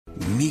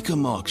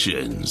Mecum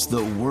Auctions,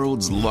 the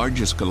world's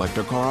largest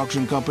collector car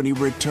auction company,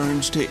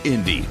 returns to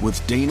Indy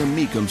with Dana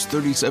Mecum's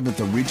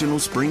 37th Regional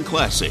Spring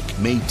Classic,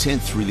 May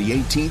 10th through the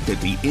 18th at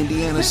the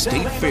Indiana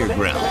State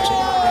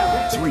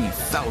Fairgrounds.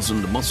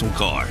 3,000 muscle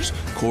cars,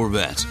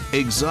 Corvettes,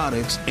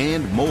 exotics,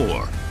 and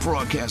more.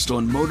 Broadcast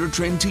on Motor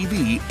Trend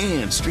TV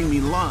and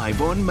streaming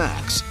live on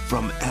Max.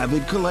 From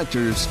avid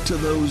collectors to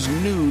those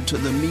new to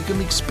the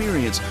Mecum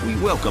experience, we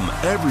welcome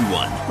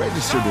everyone.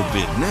 Register to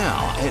bid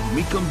now at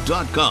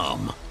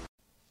Mecum.com.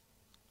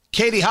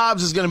 Katie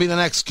Hobbs is going to be the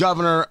next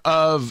governor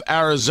of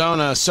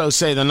Arizona, so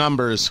say the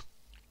numbers.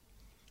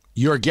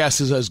 Your guess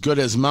is as good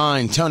as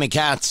mine. Tony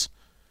Katz,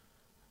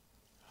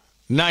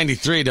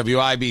 93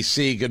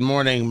 WIBC. Good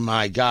morning.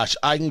 My gosh,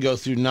 I can go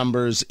through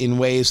numbers in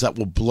ways that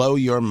will blow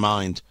your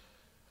mind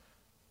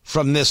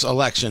from this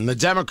election. The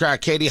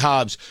Democrat, Katie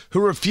Hobbs, who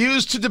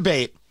refused to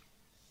debate,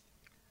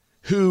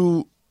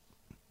 who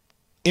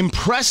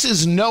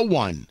impresses no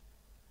one,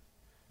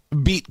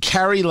 beat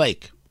Kari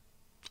Lake.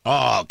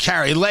 Oh,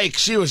 Kari Lake,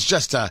 she was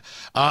just an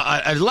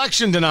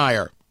election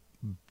denier.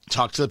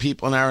 Talk to the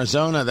people in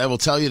Arizona. They will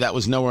tell you that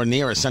was nowhere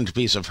near a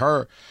centerpiece of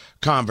her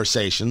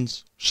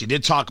conversations. She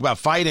did talk about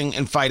fighting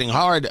and fighting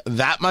hard.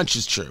 That much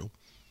is true.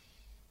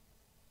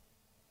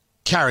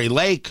 Kari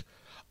Lake,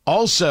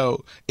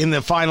 also in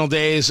the final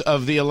days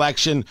of the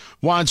election,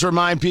 wanted to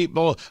remind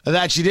people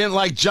that she didn't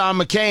like John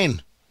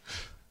McCain.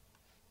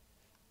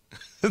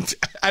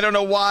 I don't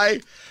know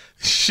why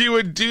she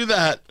would do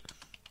that.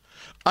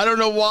 I don't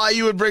know why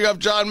you would bring up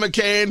John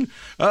McCain,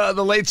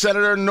 the late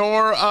senator,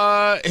 nor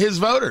his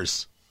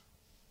voters.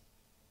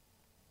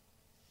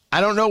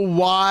 I don't know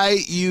why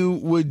you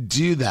would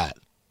do that.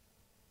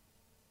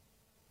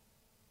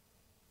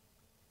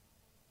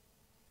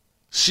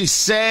 She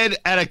said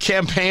at a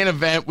campaign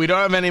event, we don't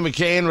have any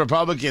McCain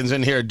Republicans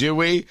in here, do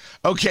we?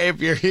 Okay,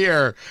 if you're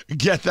here,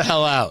 get the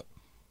hell out.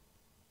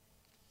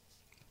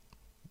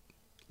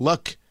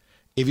 Look,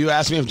 if you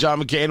ask me if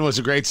John McCain was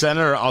a great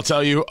senator, I'll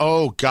tell you,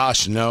 oh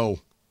gosh, no.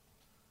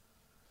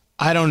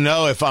 I don't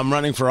know if I'm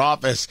running for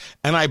office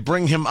and I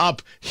bring him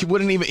up. He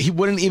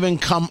wouldn't even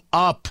come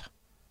up.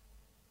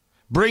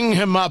 Bringing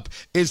him up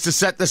is to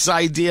set this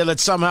idea that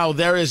somehow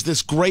there is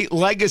this great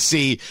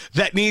legacy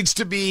that needs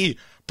to be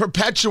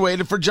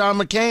perpetuated for John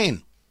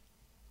McCain.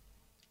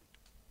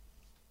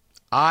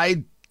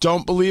 I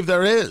don't believe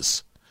there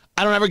is.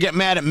 I don't ever get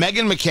mad at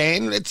Meghan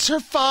McCain. It's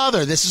her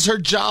father. This is her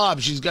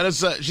job. She's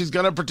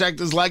gonna protect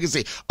his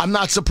legacy. I'm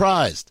not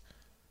surprised.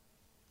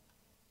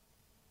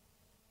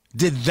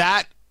 Did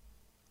that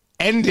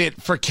end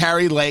it for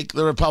Kari Lake,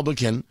 the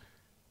Republican,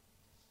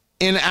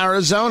 in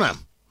Arizona?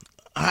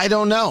 I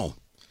don't know.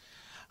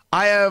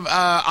 I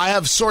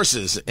have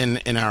sources in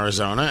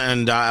Arizona,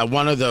 and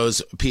one of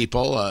those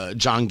people,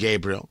 John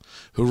Gabriel,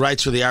 who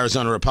writes for the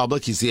Arizona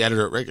Republic. He's the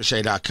editor at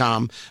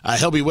Ricochet.com.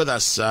 He'll be with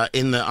us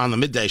on the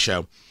midday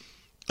show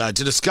to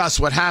discuss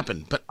what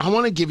happened. But I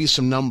want to give you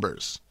some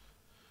numbers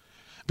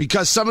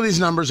because some of these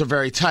numbers are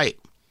very tight.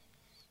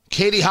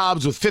 Katie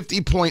Hobbs with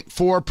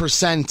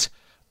 50.4%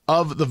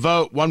 of the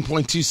vote,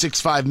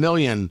 1.265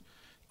 million.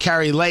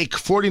 Kari Lake,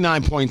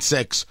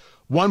 49.6,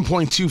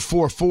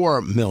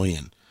 1.244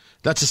 million.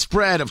 That's a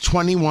spread of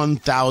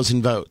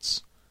 21,000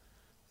 votes.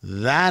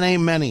 That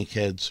ain't many,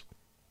 kids.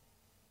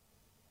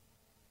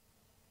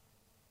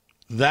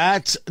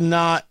 That's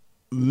not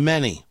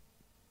many.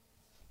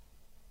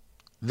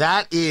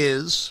 That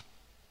is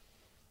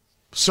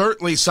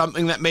certainly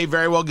something that may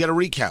very well get a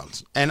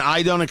recount. And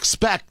I don't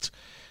expect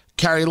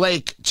Kari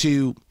Lake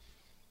to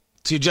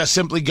just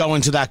simply go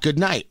into that good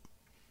night.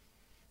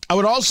 I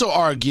would also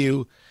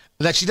argue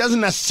that she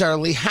doesn't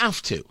necessarily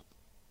have to.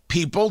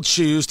 People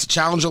choose to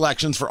challenge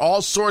elections for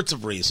all sorts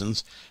of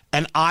reasons,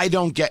 and I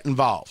don't get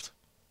involved.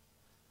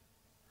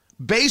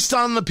 Based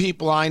on the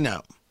people I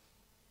know,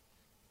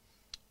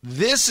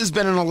 this has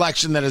been an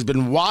election that has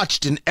been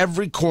watched in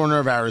every corner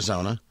of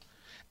Arizona,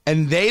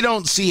 and they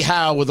don't see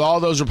how, with all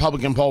those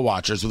Republican poll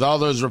watchers, with all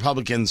those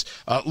Republicans,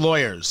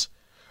 lawyers,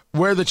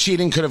 where the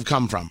cheating could have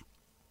come from.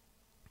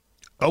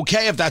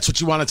 Okay, if that's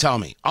what you want to tell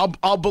me,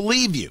 I'll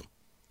believe you.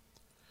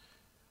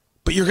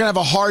 But you're going to have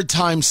a hard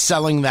time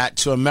selling that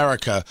to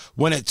America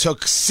when it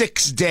took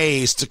 6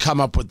 days to come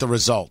up with the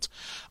result.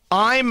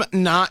 I'm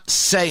not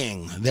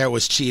saying there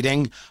was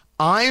cheating.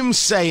 I'm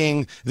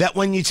saying that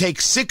when you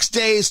take 6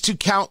 days to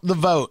count the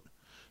vote,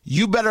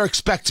 you better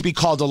expect to be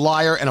called a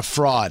liar and a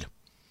fraud.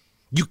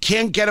 You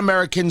can't get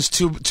Americans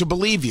to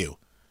believe you.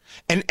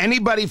 And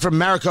anybody from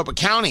Maricopa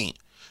County,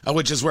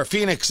 which is where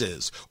Phoenix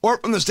is, or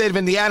from the state of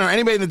Indiana, or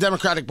anybody in the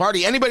Democratic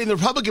Party, anybody in the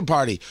Republican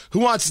Party who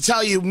wants to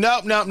tell you,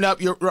 nope,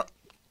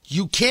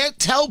 you can't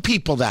tell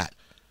people that.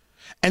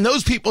 And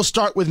those people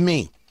start with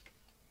me.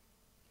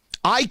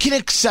 I can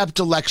accept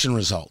election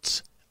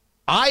results.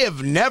 I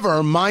have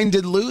never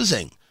minded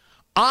losing.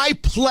 I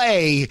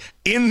play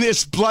in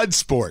this blood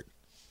sport.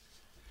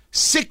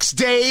 6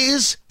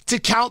 days to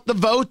count the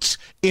votes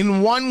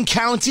in one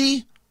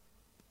county?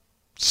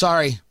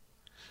 Sorry,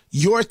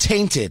 you're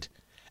tainted.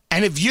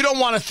 And if you don't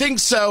want to think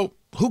so,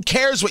 who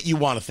cares what you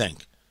want to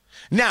think?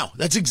 Now,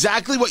 that's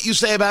exactly what you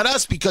say about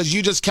us because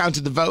you just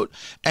counted the vote.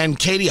 And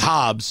Katie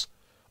Hobbs,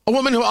 a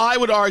woman who I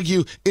would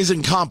argue is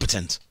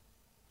incompetent.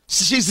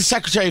 She's the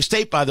Secretary of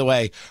State, by the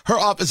way. Her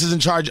office is in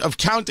charge of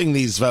counting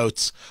these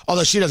votes,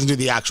 although she doesn't do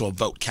the actual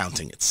vote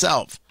counting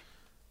itself.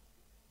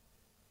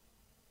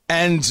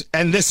 And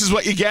this is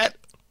what you get?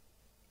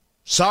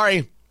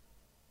 Sorry.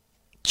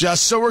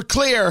 Just so we're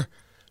clear,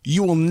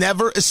 you will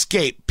never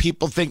escape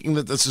people thinking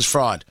that this is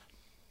fraud.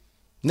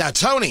 Now,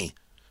 Tony,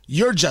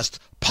 you're just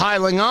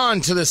piling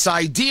on to this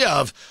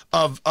idea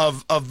of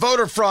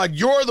voter fraud.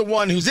 You're the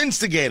one who's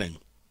instigating.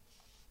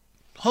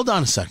 Hold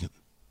on a second.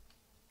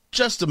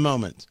 Just a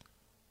moment,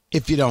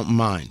 if you don't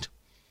mind.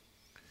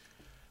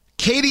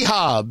 Katie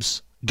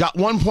Hobbs got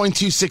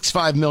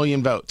 1.265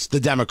 million votes, the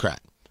Democrat.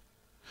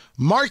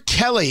 Mark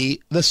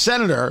Kelly, the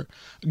senator,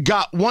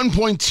 got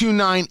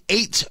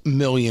 1.298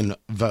 million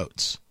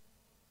votes.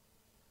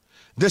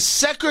 The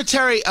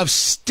Secretary of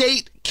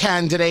State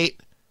candidate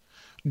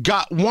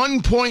got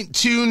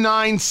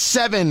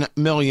 1.297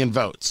 million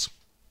votes.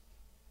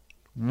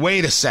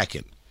 Wait a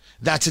second.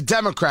 That's a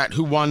Democrat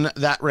who won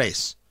that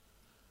race.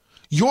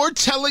 You're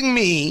telling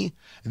me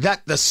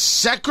that the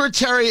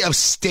Secretary of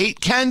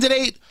State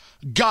candidate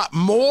got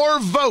more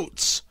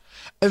votes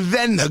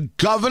than the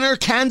governor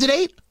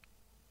candidate?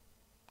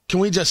 Can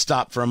we just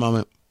stop for a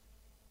moment?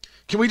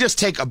 Can we just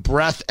take a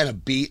breath and a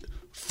beat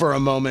for a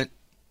moment?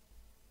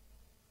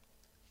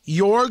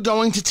 You're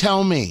going to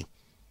tell me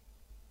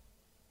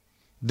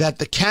that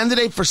the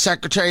candidate for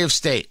Secretary of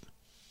State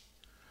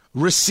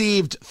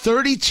received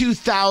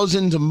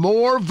 32,000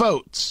 more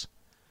votes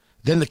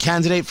than the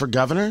candidate for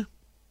governor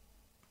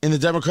in the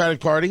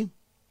Democratic Party?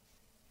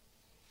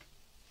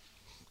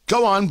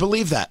 Go on,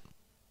 believe that.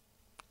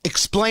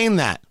 Explain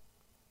that.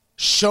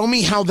 Show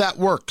me how that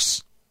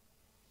works.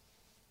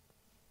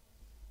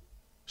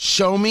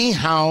 Show me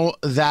how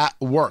that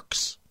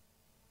works.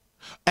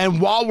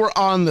 And while we're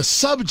on the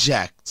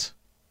subject,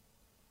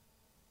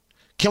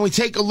 can we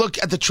take a look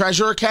at the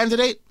treasurer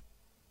candidate?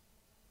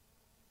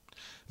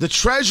 The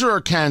treasurer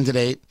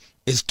candidate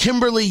is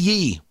Kimberly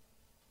Yee,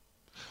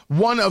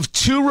 one of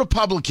two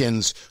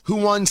Republicans who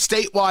won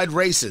statewide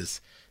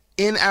races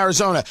in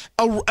Arizona,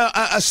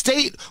 a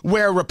state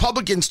where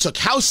Republicans took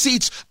House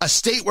seats, a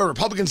state where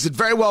Republicans did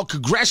very well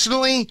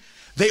congressionally.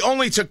 They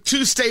only took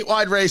two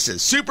statewide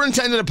races.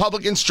 Superintendent of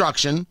Public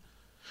Instruction,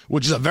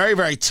 which is a very,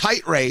 very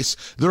tight race.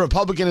 The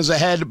Republican is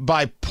ahead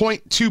by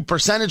 0.2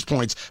 percentage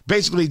points,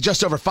 basically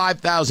just over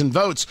 5,000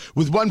 votes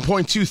with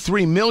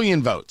 1.23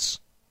 million votes.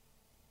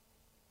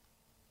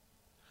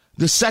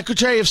 The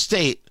Secretary of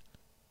State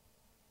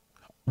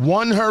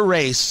won her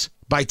race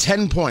by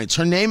 10 points.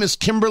 Her name is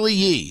Kimberly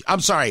Yee. I'm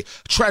sorry,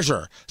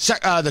 treasurer.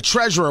 The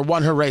treasurer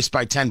won her race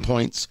by 10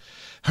 points.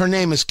 Her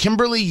name is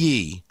Kimberly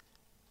Yee.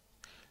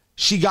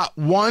 She got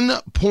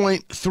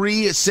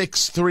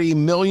 1.363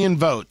 million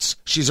votes.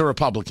 She's a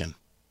Republican.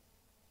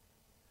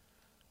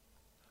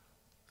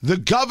 The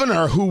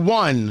governor who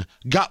won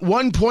got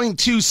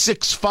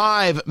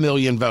 1.265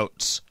 million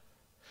votes.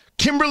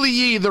 Kimberly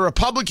Yee, the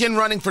Republican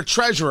running for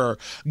treasurer,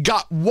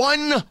 got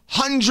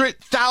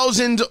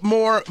 100,000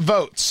 more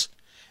votes.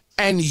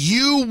 And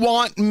you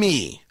want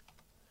me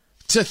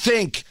to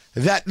think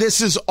that this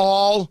is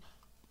all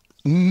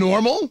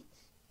normal?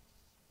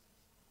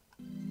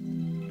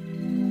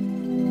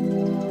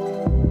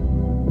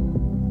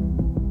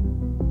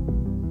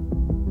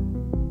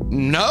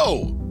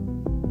 No.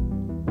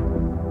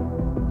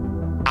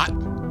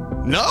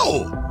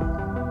 No.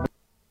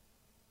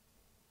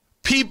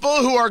 People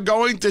who are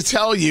going to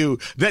tell you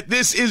that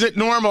this isn't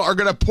normal are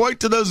going to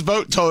point to those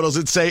vote totals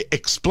and say,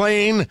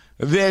 explain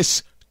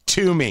this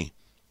to me.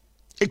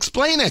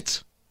 Explain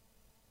it.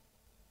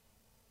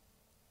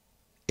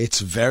 It's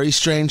very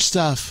strange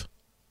stuff.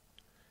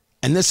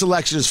 And this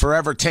election is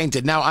forever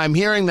tainted. Now, I'm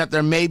hearing that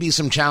there may be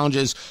some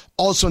challenges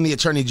also in the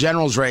Attorney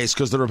General's race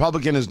because the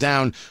Republican is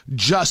down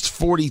just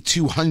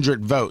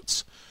 4,200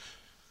 votes.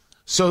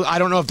 So I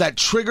don't know if that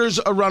triggers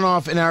a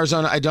runoff in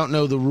Arizona. I don't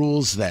know the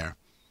rules there.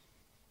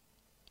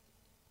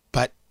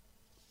 But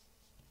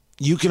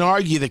you can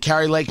argue that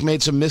Kari Lake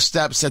made some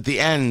missteps at the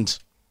end.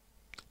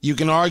 You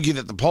can argue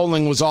that the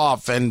polling was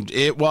off, and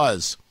it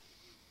was.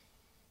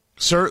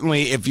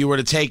 Certainly, if you were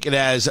to take it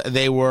as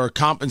they were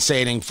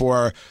compensating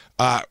for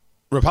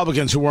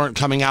Republicans who weren't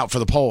coming out for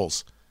the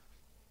polls.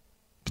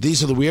 But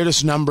these are the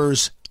weirdest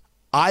numbers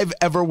I've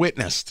ever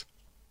witnessed.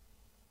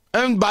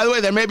 And by the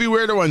way, there may be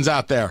weirder ones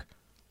out there.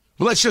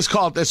 But let's just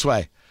call it this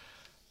way.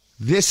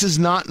 This is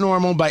not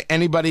normal by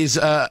anybody's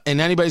in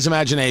anybody's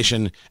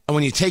imagination. And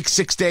when you take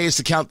 6 days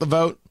to count the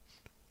vote,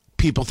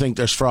 people think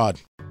there's fraud.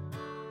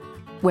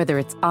 Whether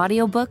it's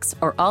audiobooks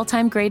or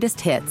all-time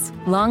greatest hits,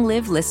 long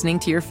live listening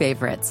to your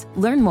favorites.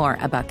 Learn more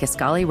about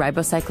Kisqali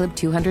Ribociclib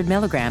 200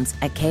 milligrams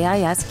at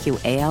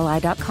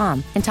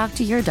KISQALI.com and talk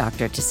to your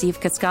doctor to see if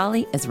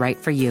Kisqali is right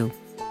for you.